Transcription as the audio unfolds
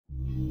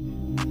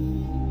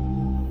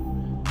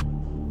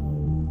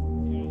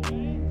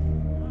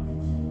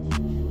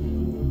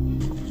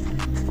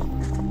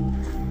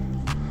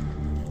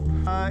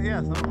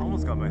Yeah, so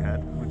almost got my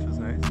head, which is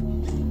nice.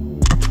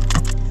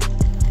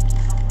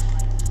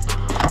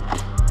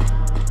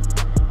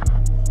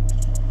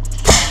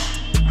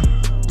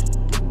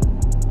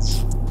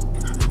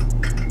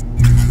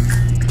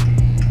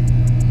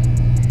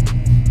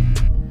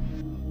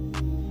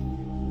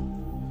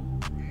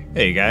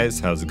 Hey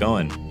guys, how's it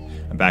going?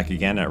 I'm back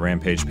again at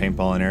Rampage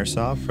Paintball and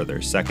Airsoft for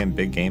their second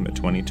big game of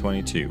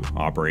 2022,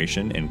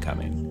 Operation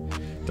Incoming.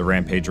 The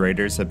Rampage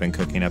Raiders have been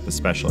cooking up a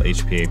special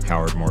HPA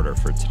powered mortar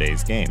for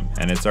today's game,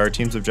 and it's our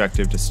team's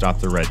objective to stop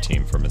the red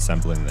team from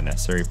assembling the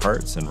necessary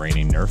parts and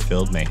raining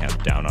Nerf-filled mayhem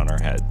down on our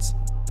heads.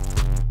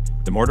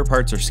 The mortar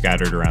parts are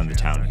scattered around the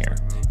town here,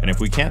 and if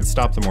we can't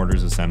stop the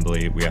mortar's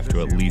assembly, we have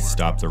to at least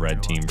stop the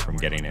red team from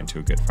getting into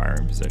a good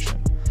firing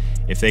position.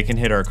 If they can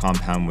hit our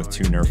compound with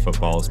 2 Nerf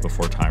footballs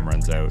before time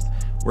runs out,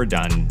 we're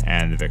done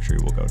and the victory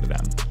will go to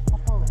them.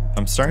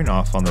 I'm starting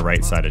off on the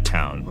right side of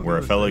town, where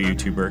a fellow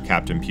YouTuber,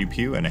 Captain Pew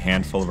Pew, and a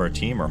handful of our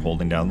team are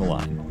holding down the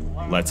line.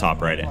 Let's hop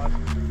right in.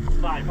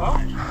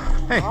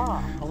 Hey,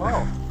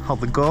 Hello.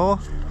 how'd it go?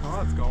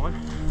 Oh, it's going.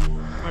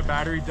 My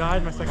battery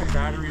died. My second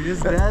battery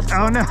is dead.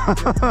 Oh no!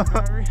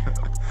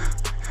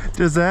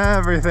 Just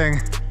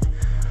everything.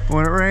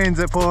 When it rains,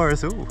 it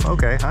pours. Ooh,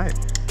 okay, hi.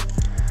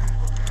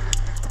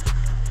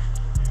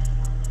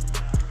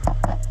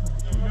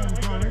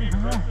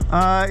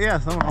 Yeah,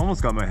 someone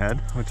almost got my head,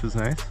 which is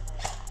nice.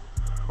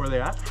 Where are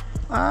they at?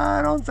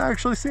 I don't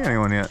actually see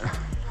anyone yet.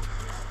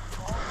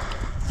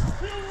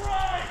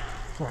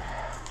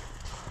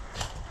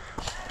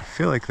 I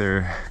feel like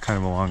they're kind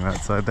of along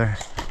that side there.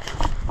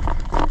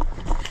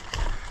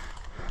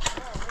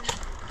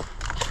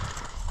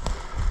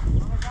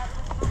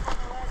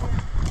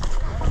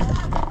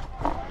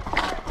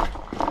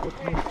 What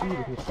can you see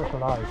with your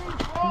special eyes?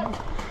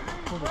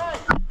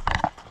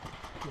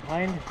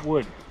 Behind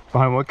wood.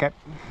 Behind what, Cap?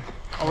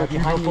 Oh,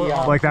 behind the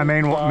Like that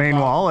main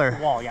wall, or?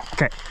 Wall, yeah.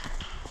 Okay.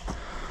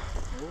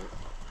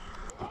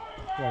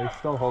 Yeah, he's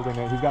still holding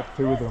it. He's got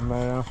 2 of them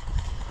there now.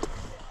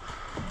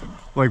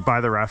 Like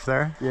by the ref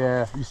there?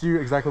 Yeah, you see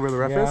exactly where the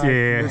ref is?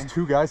 Yeah. There's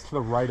 2 guys to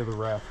the right of the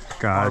ref.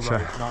 Gotcha. Our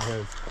right, not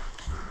his.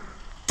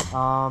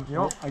 You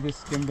know, I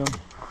just skimmed him.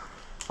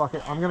 Fuck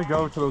it, I'm gonna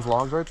go to those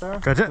logs right there.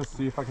 Gotcha. Just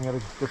see if I can get a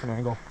different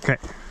angle. Okay.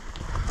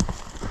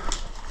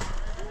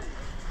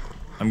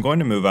 I'm going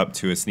to move up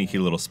to a sneaky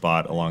little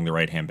spot along the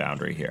right-hand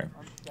boundary here.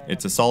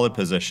 It's a solid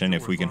position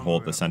if we can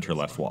hold the center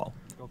left wall,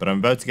 but I'm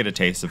about to get a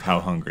taste of how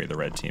hungry the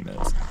red team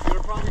is.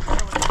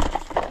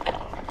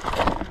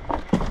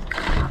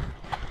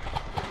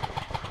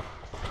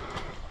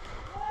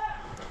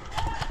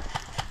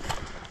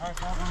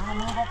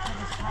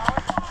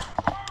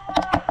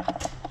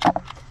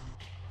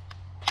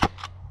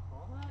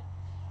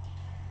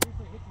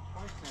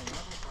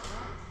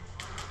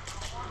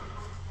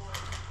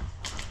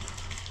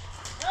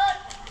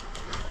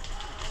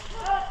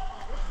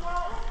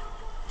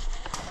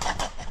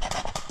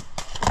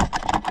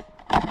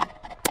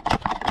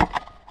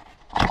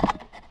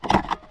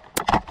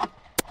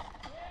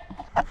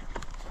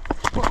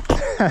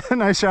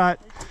 Nice shot.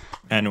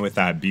 And with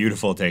that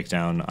beautiful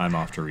takedown, I'm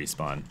off to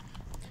respawn.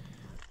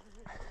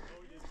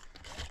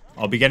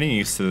 I'll be getting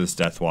used to this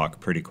death walk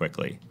pretty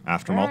quickly.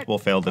 After multiple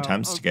failed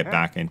attempts to get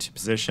back into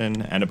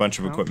position and a bunch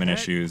of equipment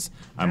issues,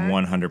 I'm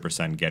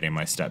 100% getting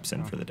my steps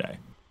in for the day.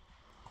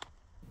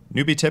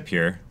 Newbie tip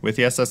here, with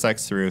the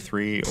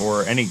SSX303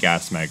 or any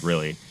gas mag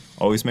really,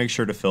 always make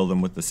sure to fill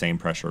them with the same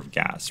pressure of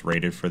gas,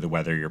 rated for the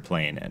weather you're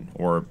playing in,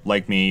 or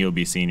like me, you'll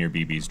be seeing your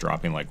BBs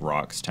dropping like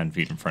rocks 10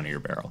 feet in front of your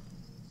barrel.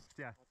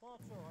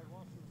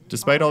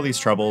 Despite all these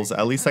troubles,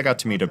 at least I got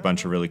to meet a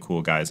bunch of really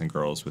cool guys and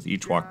girls with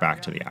each walk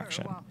back to the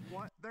action.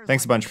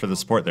 Thanks a bunch for the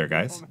support there,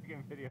 guys.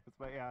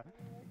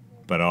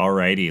 But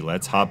alrighty,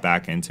 let's hop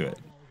back into it.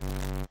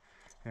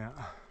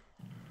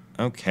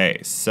 Okay,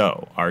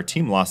 so our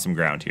team lost some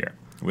ground here.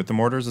 With the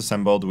mortars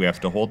assembled, we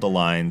have to hold the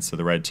line so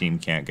the red team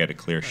can't get a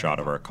clear shot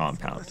of our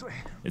compound.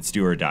 It's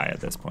do or die at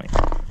this point.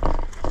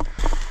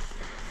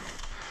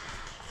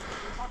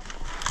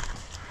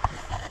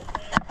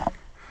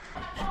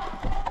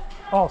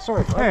 Oh,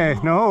 sorry. Hey,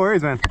 no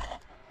worries, man.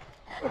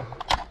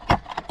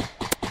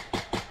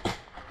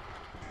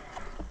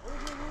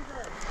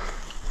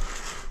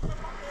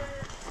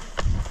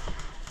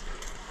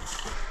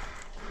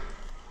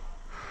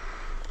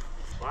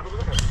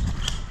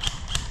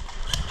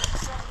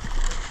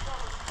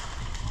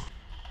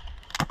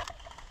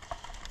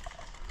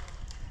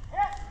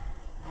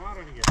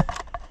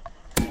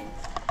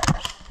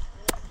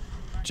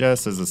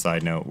 Just as a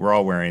side note, we're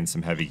all wearing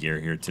some heavy gear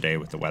here today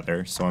with the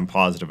weather, so I'm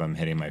positive I'm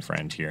hitting my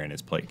friend here in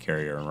his plate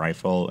carrier and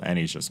rifle, and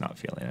he's just not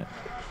feeling it.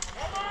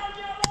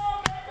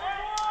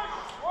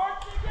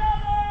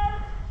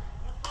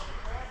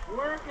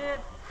 Work it.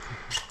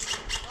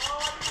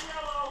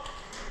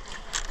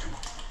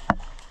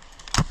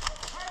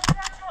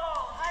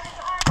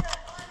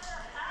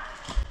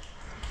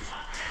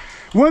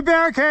 Wood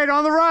barricade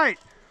on the right.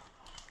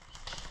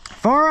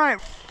 Far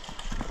right.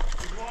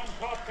 One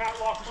top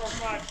catwalk far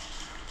side.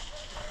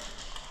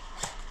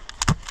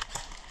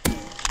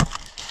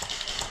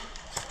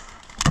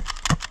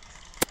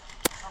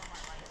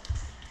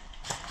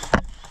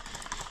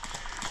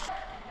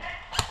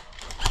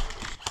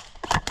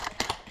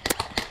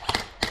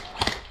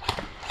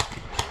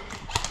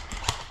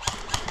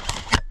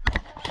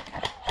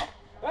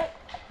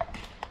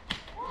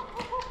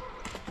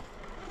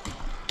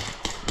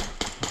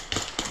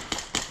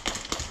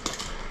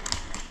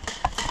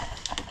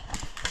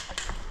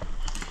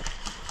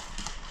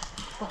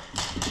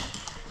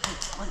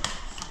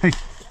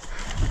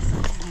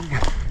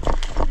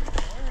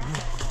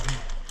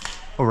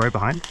 Oh, right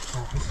behind?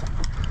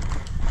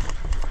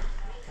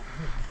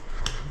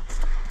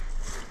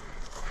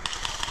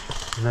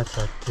 And that's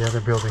the other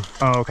building.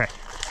 Oh, okay.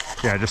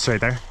 Yeah, just right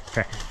there.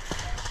 Okay.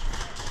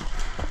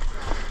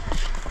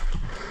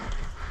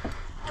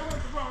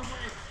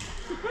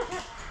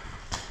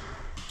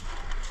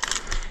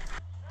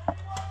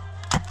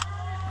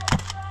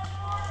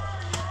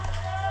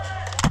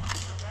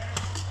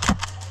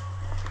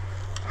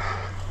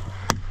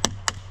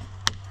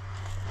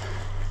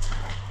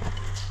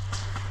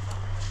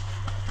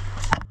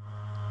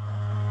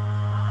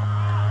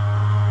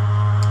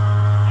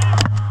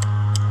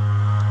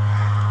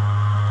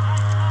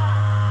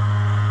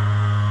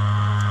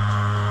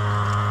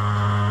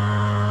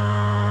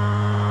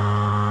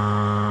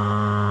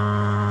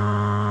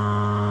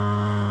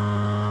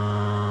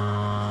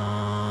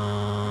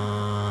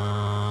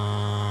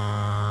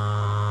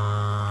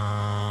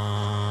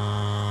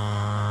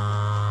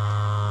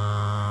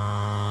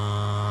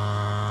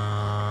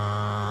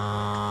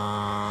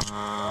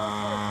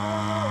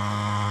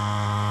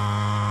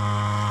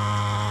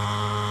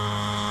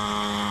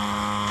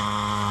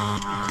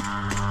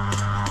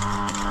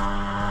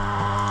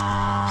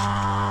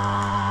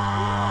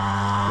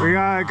 We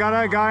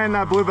got a guy in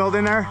that blue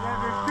building there. Yeah,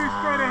 there's two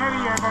straight ahead of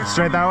you. About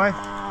Straight that way?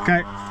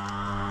 Okay.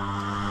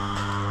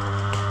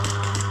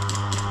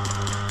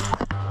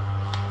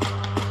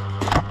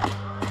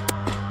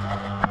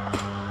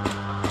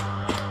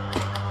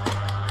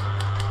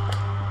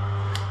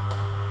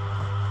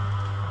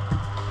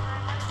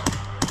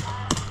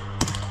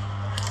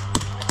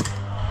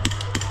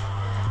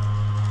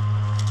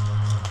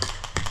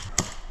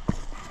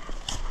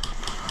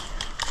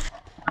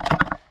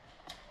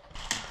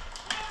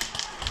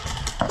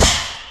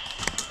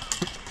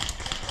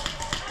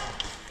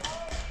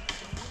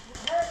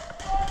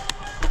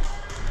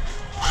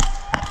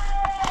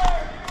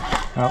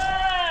 Oh.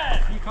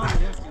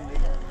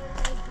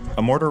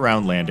 A mortar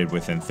round landed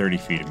within 30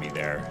 feet of me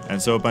there,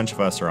 and so a bunch of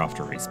us are off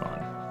to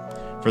respawn.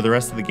 For the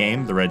rest of the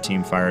game, the red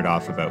team fired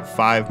off about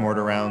 5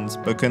 mortar rounds,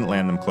 but couldn't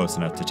land them close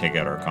enough to take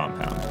out our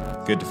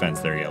compound. Good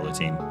defense there, yellow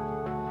team.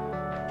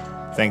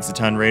 Thanks a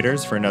ton,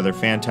 Raiders, for another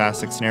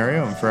fantastic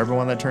scenario and for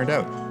everyone that turned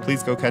out.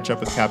 Please go catch up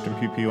with Captain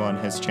Pew Pew on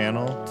his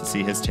channel to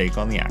see his take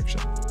on the action.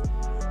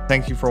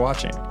 Thank you for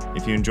watching.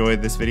 If you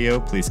enjoyed this video,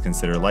 please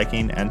consider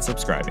liking and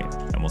subscribing,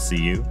 and we'll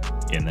see you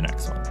in the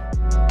next one.